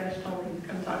Wiley Cash told me to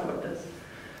come talk about this.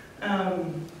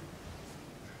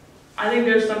 I think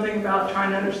there's something about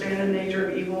trying to understand the nature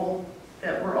of evil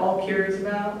that we're all curious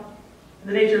about.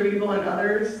 The nature of evil in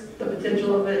others, the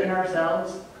potential of it in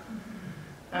ourselves,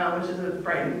 which is a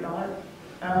frightening thought.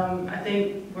 I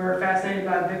think we're fascinated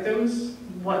by victims.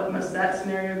 What must that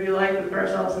scenario be like? We put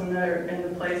ourselves in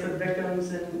the place of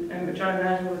victims and we try to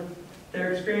imagine what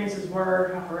their experiences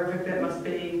were, how horrific that must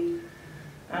be.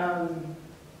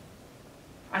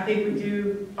 I think we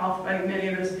do, like many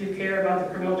of us do, care about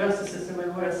the criminal justice system. We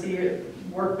want to see it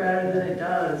work better than it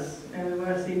does, and we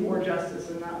want to see more justice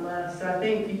and not less. So I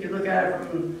think you could look at it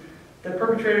from the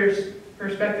perpetrator's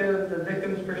perspective, the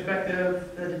victim's perspective,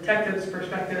 the detective's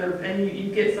perspective, and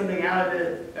you get something out of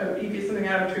it. You get something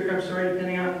out of a true crime story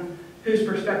depending on whose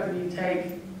perspective you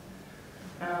take.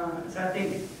 So I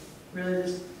think really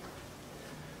just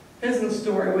depends on the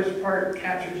story, which part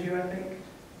captures you, I think.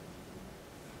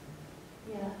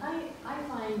 Yeah, I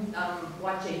find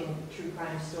watching true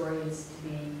crime stories to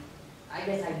be, I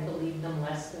guess I believe them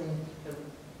less than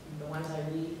the ones I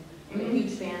read. I'm a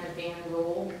huge fan of Anne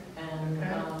Rule, and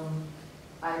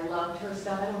I loved her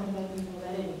stuff. I don't think I've even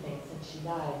read anything since she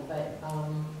died, but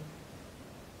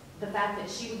the fact that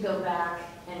she would go back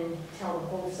and tell the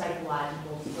whole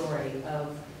psychological story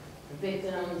of the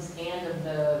victims and of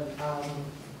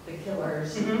the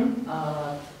killers. You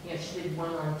know, she did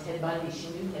one on Ted Bundy. She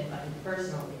knew Ted Bundy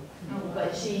personally,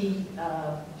 but she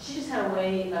just had a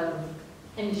way of,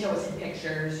 and show us in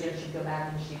pictures. You know, she'd go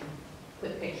back and she'd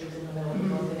put pictures in the middle of the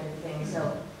book and everything.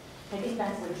 So I think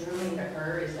that's what drew me to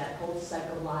her, is that whole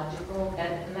psychological,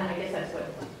 and I guess that's what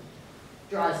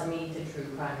draws me to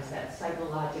true crime, is that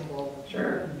psychological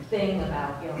thing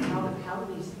about, you know, how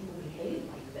do these people behave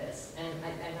like this? And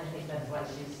I think that's why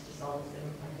she's just always been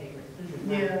my favorite.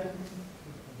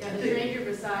 Yeah, The Stranger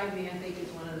Beside Me, I think, is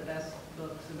one of the best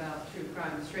books about true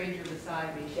crime. The Stranger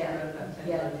Beside Me, she wrote about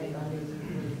Ted Bundy.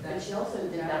 But she also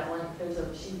did that one,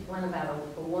 she one about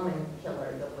a woman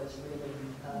killer that was really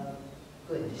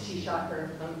good. She shot her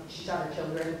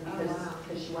children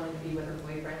because she wanted to be with her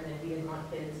boyfriend and he didn't want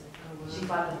kids. She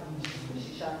fought them,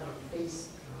 she shot them face,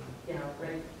 you know,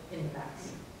 right in the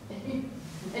backs.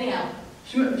 Anyhow.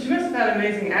 She must have had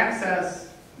amazing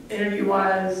access,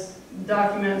 interview-wise,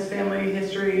 documents, family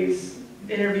histories,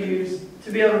 interviews,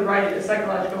 to be able to write a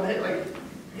psychological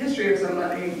history of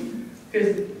somebody,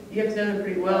 because you have to know them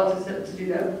pretty well to do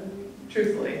that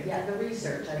truthfully. Yeah, the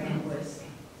research, I think, was,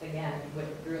 again,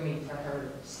 what drew me to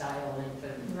her style and to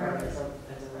her as a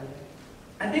writer.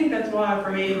 I think that's why,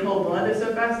 for me, Cold Blood is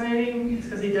so fascinating,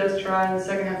 because he does try in the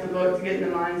second half of the book to get in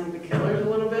the minds of the killers a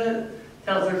little bit,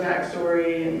 tells their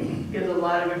backstory, and gives a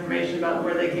lot of information about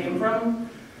where they came from.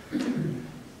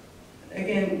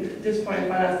 Again, at this point, I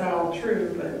find that's not all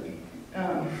true, but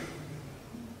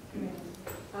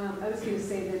I was going to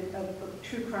say that a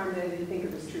true crime that I didn't think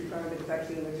of as true crime, but it's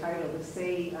actually in the title, was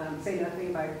Say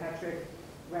Nothing by Patrick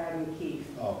Radden Keefe.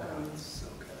 Oh, so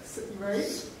good.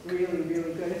 Right? Really,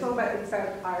 really good. It's about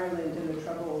Ireland and the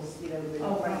troubles, you know, the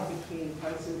fight between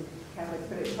Protestant and Catholics,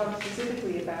 but it talks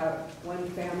specifically about one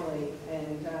family,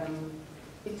 and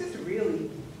it's just really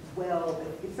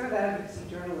it's not advocacy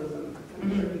journalism. I'm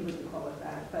sure he wouldn't call it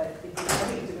that, but I think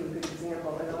it's a really good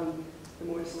example. And on the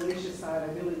more salacious side,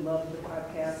 I really love the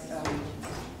podcast,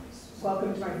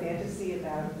 Welcome to My Fantasy,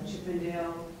 about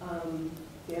Chippendale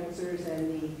dancers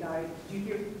and the guy, did you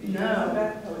hear about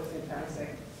that? Oh, it's fantastic.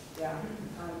 Yeah.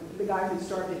 The guy who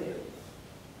started it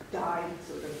died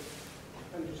sort of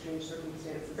Under Strange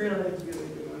Circumstances. Really? It's a really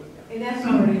good one. Yeah. And that's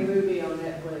already a movie on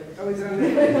Netflix. Oh, is it on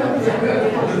Netflix?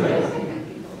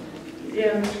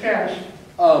 Yeah, Mr. Cash.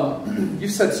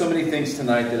 You've said so many things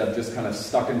tonight that have just kind of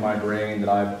stuck in my brain that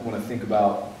I want to think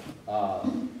about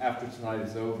after tonight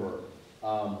is over.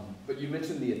 But you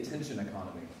mentioned the attention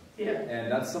economy. Yeah.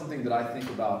 And that's something that I think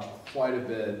about quite a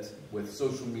bit with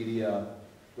social media,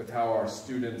 with how our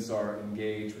students are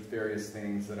engaged with various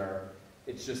things that are,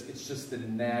 it's just the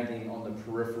nagging on the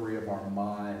periphery of our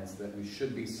minds that we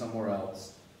should be somewhere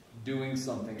else, doing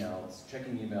something else,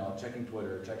 checking email, checking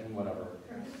Twitter, checking whatever.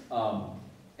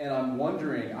 And I'm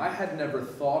wondering, I had never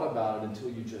thought about it until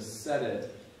you just said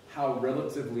it, how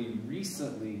relatively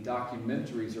recently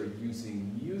documentaries are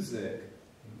using music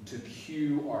to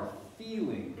cue our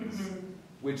feelings,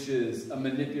 which is a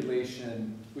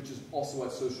manipulation, which is also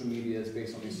what social media is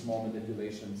based on, these small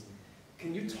manipulations.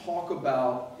 Can you talk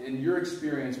about, in your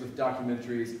experience with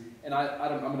documentaries, and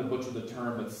I'm going to butcher the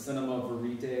term, but cinema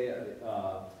verite,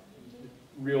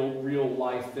 real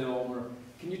life film, or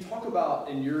can you talk about,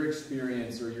 in your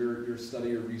experience or your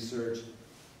study or research,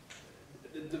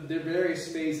 the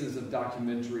various phases of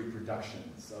documentary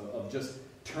productions, of just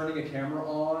turning a camera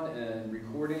on and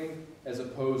recording, as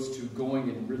opposed to going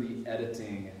and really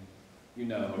editing, you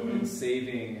know, and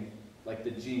saving, like the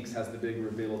Jinx has the big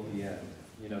reveal at the end,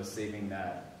 you know, saving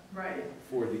that Right.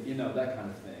 for the, you know, that kind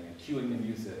of thing, and cueing the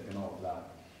music and all of that.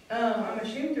 I'm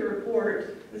ashamed to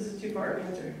report, this is a two-part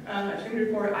answer. I'm ashamed to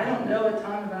report, I don't know a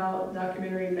ton about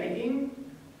documentary making,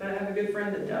 but I have a good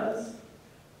friend that does,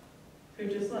 who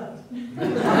just left.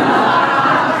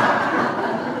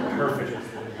 Perfect.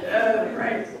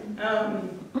 Right.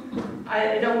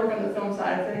 I don't work on the film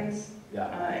side of things, Yeah.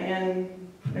 and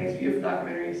makes beautiful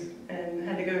documentaries, and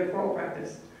had to go to choral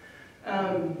practice.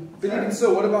 But even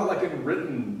so, what about like in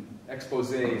written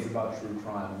exposés about true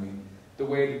crime? I mean, the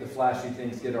way that the flashy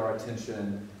things get our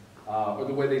attention, or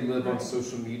the way they live on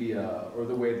social media, or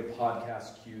the way the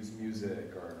podcast cues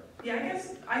music, or... Yeah, I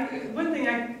guess one thing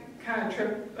I kind of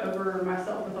trip over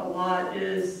myself with a lot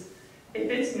is if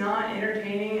it's not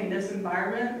entertaining in this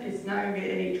environment, it's not going to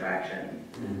get any traction.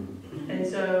 And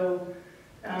so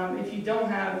if you don't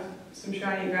have some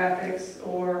shiny graphics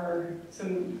or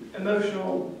some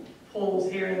emotional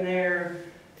pulls here and there,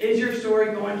 is your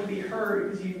story going to be heard?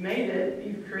 Because you've made it,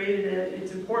 you've created it,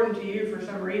 it's important to you for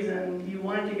some reason, you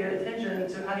want it to get attention,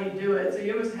 so how do you do it? So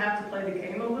you almost have to play the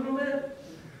game a little bit.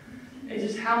 It's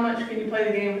just how much can you play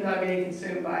the game without getting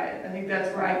consumed by it? I think that's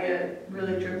where I get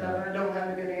really tripped up. I don't have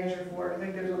a good answer for it. I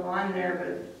think there's a line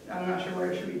there, but I'm not sure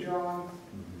where it should be drawn.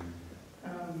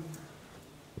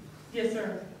 Yes,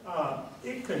 sir.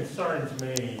 It concerns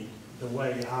me the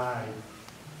way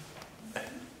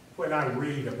when I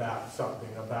read about something,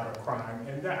 about a crime,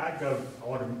 and I go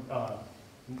on,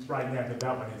 right now the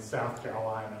one in South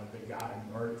Carolina, the guy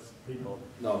murders people.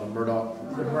 No, the Murdoch.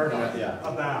 The Murdoch, Yeah.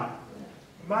 about,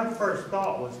 my first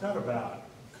thought was not about,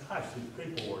 gosh, these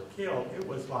people were killed. It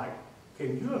was like,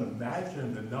 can you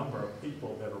imagine the number of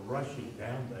people that are rushing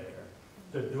down there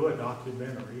to do a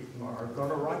documentary or are going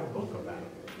to write a book about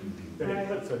it? That it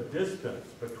puts a distance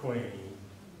between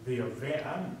the event.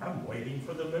 I'm waiting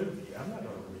for the movie. I'm not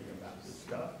going to read about this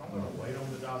stuff. I'm going to wait on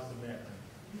the documentary.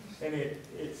 And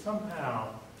it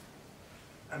somehow,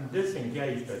 I'm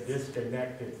disengaged or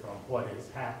disconnected from what is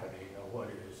happening or what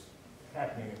is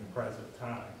happening in the present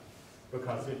time,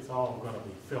 because it's all going to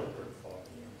be filtered for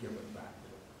me and given back to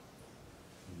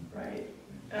me. Right.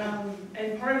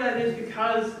 And part of that is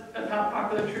because of how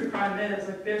popular true crime is.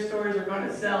 Like, their stories are going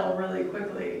to sell really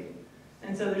quickly.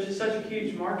 And so there's just such a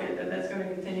huge market that that's going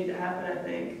to continue to happen, I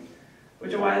think.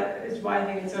 Which is why I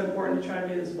think it's so important to try to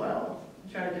do this well.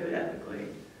 Try to do it ethically.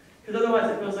 Because otherwise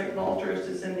it feels like vultures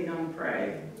descending on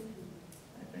prey,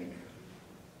 I think.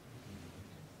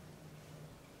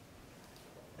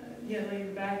 Yeah, lay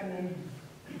your back and then...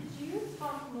 Could you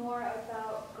talk more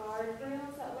about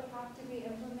guardrails that would have to be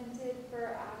implemented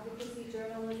for advocacy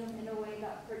journalism in a way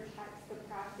that protects the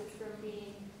practice from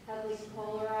being heavily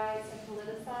polarized and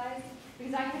politicized?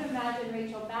 Because I could imagine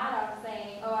Rachel Maddow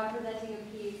saying, oh, I'm presenting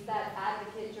a piece that's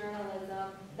advocate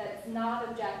journalism, that's not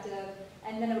objective,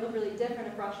 and then it would look really different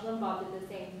if Rush Limbaugh did the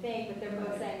same thing, but they're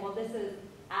both saying, well, this is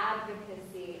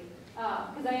advocacy.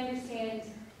 Because I understand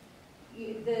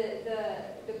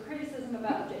the criticism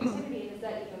about objectivity, and is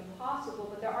that even possible,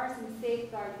 but there are some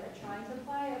safeguards that trying to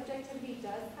apply objectivity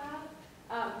does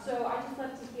have. So I just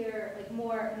love to hear like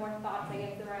more thoughts, I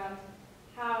guess, around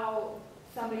how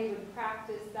somebody would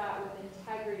practice that with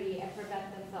integrity and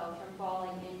prevent themselves from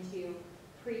falling into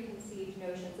preconceived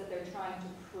notions that they're trying to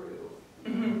prove.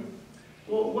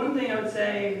 Well, one thing I would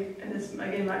say, and this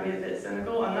again might be a bit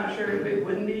cynical, I'm not sure if it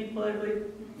wouldn't be politically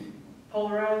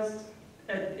polarized.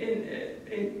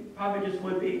 It probably just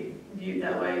would be viewed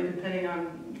that way depending on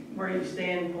where you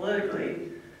stand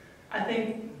politically. I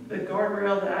think the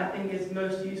guardrail that I think is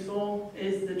most useful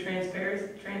is the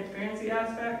transparency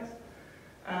aspect.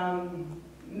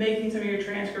 Making some of your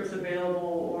transcripts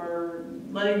available, or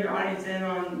letting your audience in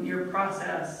on your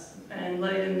process and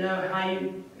letting them know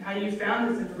how you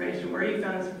found this information, where you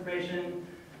found this information,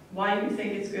 why you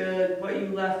think it's good, what you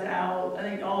left out. I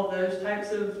think all of those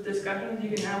types of discussions you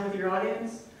can have with your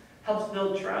audience helps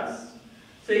build trust.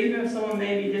 So even if someone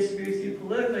maybe disagrees with you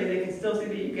politically, they can still see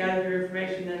that you gathered your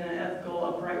information in an ethical,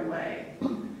 upright way.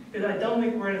 Because I don't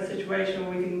think we're in a situation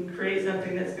where we can create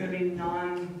something that's going to be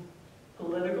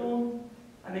non-political.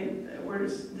 I think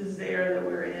this is the era that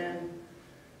we're in.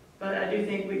 But I do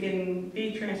think we can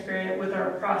be transparent with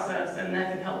our process, and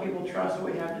that can help people trust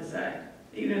what we have to say,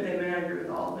 even if they may not agree with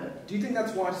all of it. Do you think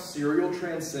that's why Serial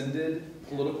transcended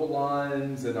political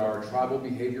lines and our tribal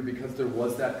behavior, because there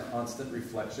was that constant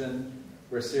reflection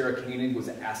where Sarah Koenig was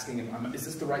asking him, is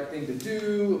this the right thing to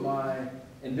do?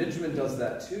 And Benjamin does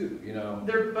that too, you know?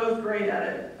 They're both great at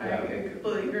it. Yeah. I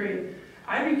completely agree.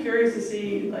 I'd be curious to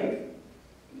see, like,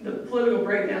 the political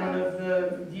breakdown of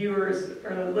the viewers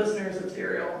or the listeners of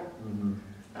Serial.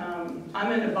 I'm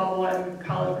in a bubble. I'm a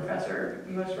college professor.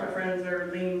 Most of my friends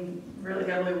are leaning really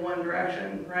heavily one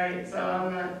direction, right? So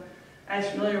I'm not as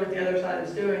familiar with the other side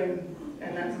is doing,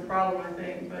 and that's a problem, I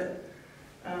think. But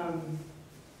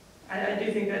I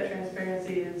do think that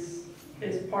transparency is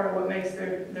part of what makes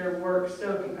their work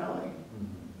so compelling.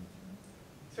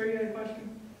 Sir, you had a question?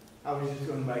 I was just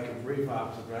going to make a brief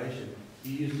observation.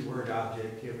 You used the word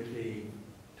objectivity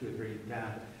 2 or 3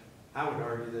 times. I would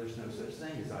argue there's no such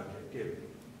thing as objectivity.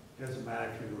 It doesn't matter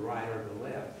if you're the right or the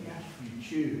left. Yeah. You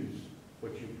choose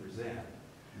what you present.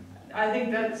 I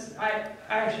think I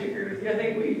actually agree with you. I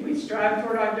think we strive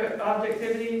toward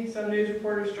objectivity. Some news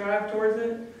reporters strive towards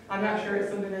it. I'm not sure it's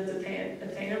something that's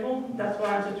attainable. That's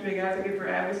why I'm such a big advocate for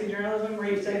advocacy journalism, where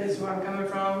you say, this is where I'm coming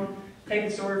from, take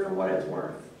the story for what it's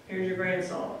worth. Here's your grain of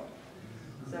salt.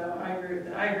 So I agree with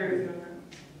that. I agree with you on that.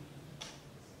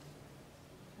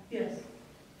 Yes?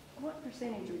 What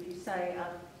percentage would you say of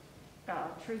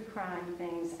true crime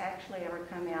things actually ever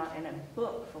come out in a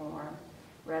book form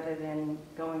rather than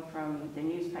going from the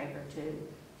newspaper to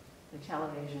the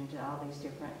television to all these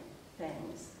different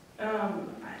things?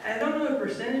 I don't know the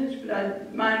percentage,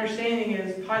 but my understanding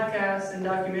is podcasts and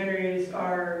documentaries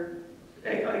are,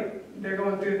 they're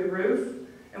going through the roof.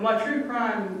 And while true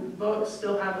crime books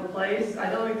still have a place, I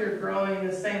don't think they're growing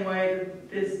the same way that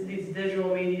these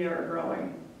visual media are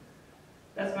growing.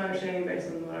 That's my understanding based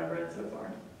on what I've read so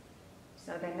far.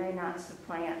 So they may not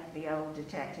supplant the old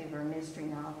detective or mystery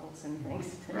novels and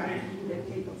things that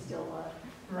people still love.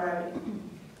 Right.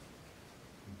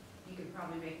 You could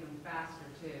probably make them faster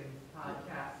too.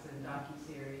 Podcasts and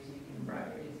docuseries, you can.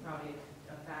 It's probably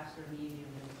a faster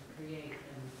medium to create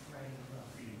than writing a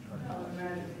book. Oh,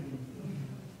 imagine.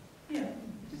 Yeah.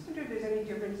 Just wonder if there's any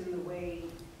difference in the way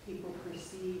people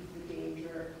perceive the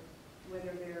danger,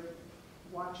 whether they're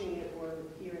watching it or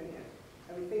hearing it.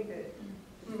 I would think that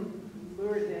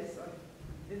luridness or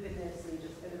vividness and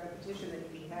just the repetition that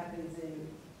happens in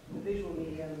the visual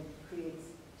medium creates,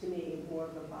 to me, more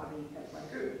of a body type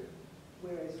record.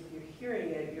 Whereas if you're hearing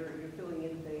it, you're filling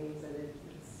in things, and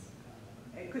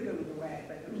it could go either way.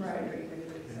 But I'm just wondering if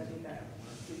anybody's studied that.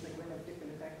 Seems like we have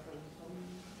different effects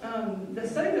on. The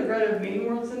studies I've read of meaning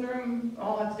world syndrome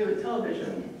all have to do with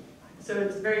television. So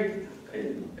it's a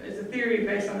theory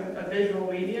based on a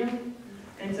visual medium.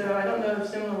 And so I don't know if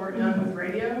similar work done with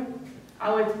radio.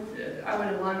 I would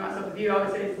align myself with you. I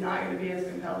would say it's not going to be as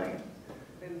compelling.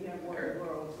 Then you have more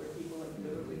worlds where people like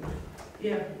literally.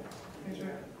 Yeah, that's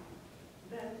right.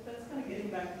 That's kind of getting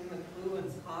back to the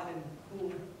fluence, hot and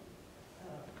cool,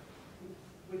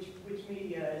 which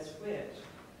media is which.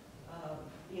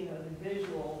 You know, the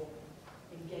visual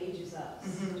engages us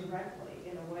directly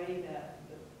in a way that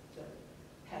the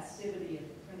passivity of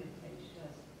the printed page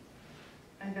doesn't.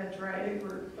 I think that's right.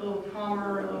 We're a little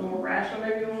calmer, a little more rational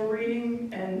maybe when we're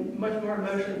reading, and much more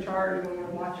emotionally charged when we're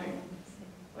watching.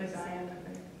 At least I am, I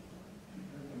think.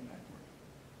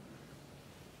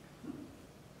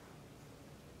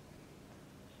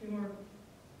 Any more?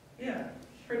 Yeah,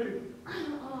 Richard.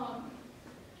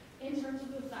 In terms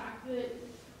of the fact that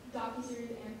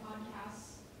docuseries and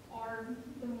podcasts are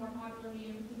the more popular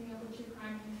medium keeping up with true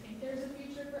crime, do you think there's a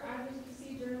future for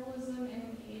advocacy journalism in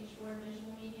an age where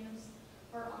visual mediums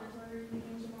or auditory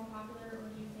mediums are more popular,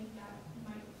 or do you think that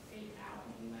might fade out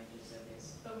and we might just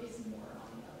focus more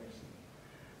on the others?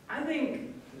 I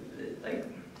think, like,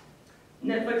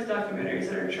 Netflix documentaries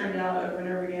that are churned out over and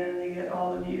over again and they get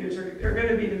all the views are going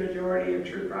to be the majority of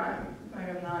true crime. Like,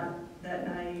 I'm not that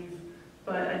naive.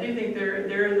 But I do think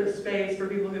there is a space for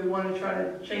people who want to try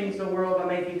to change the world by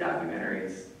making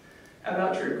documentaries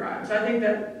about true crime. So I think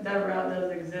that route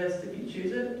does exist if you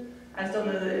choose it. I still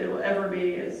know that it will ever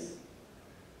be as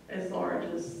large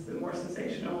as the more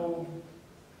sensational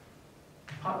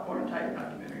popcorn type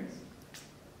documentaries.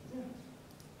 Yeah.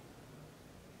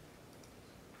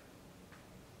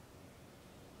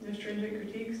 No stringent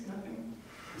critiques, nothing.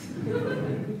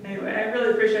 Anyway, I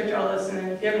really appreciate y'all listening.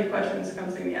 If you have any questions, come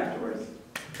see me afterwards.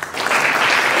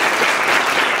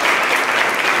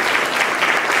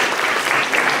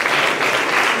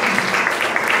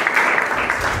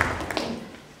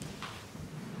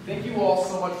 Thank you all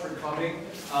so much for coming,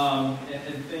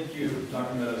 and thank you,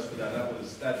 Dr. Meadows, for that.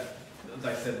 That, as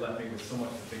I said, left me with so much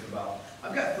to think about.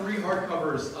 I've got 3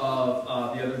 hardcovers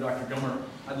of the other Dr. Gilmer.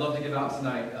 I'd love to give out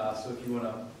tonight, so if you want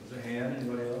to, is there a hand?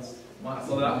 Anybody else? I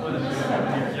saw that one.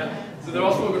 Yeah. So they're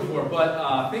all spoken for.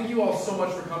 But thank you all so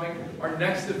much for coming. Our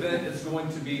next event is going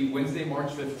to be Wednesday,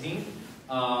 March 15th.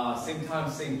 Same time,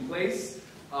 same place.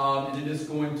 And it is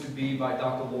going to be by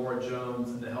Dr. Laura Jones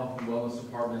in the Health and Wellness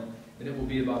Department. And it will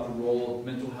be about the role of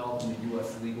mental health in the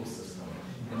U.S. legal system.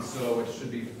 And so it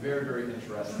should be very, very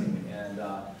interesting. And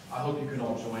I hope you can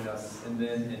all join us. And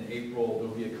then in April, there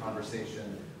will be a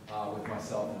conversation with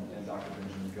myself and Dr.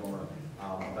 Benjamin Gilmer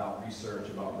about research,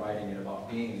 about writing, and about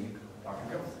being Dr.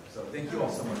 Gilmer. So thank you all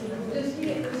so much.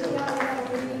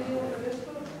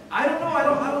 I don't know. I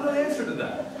don't know the answer to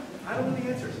that. I don't know the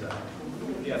answer to that.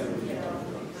 Yes.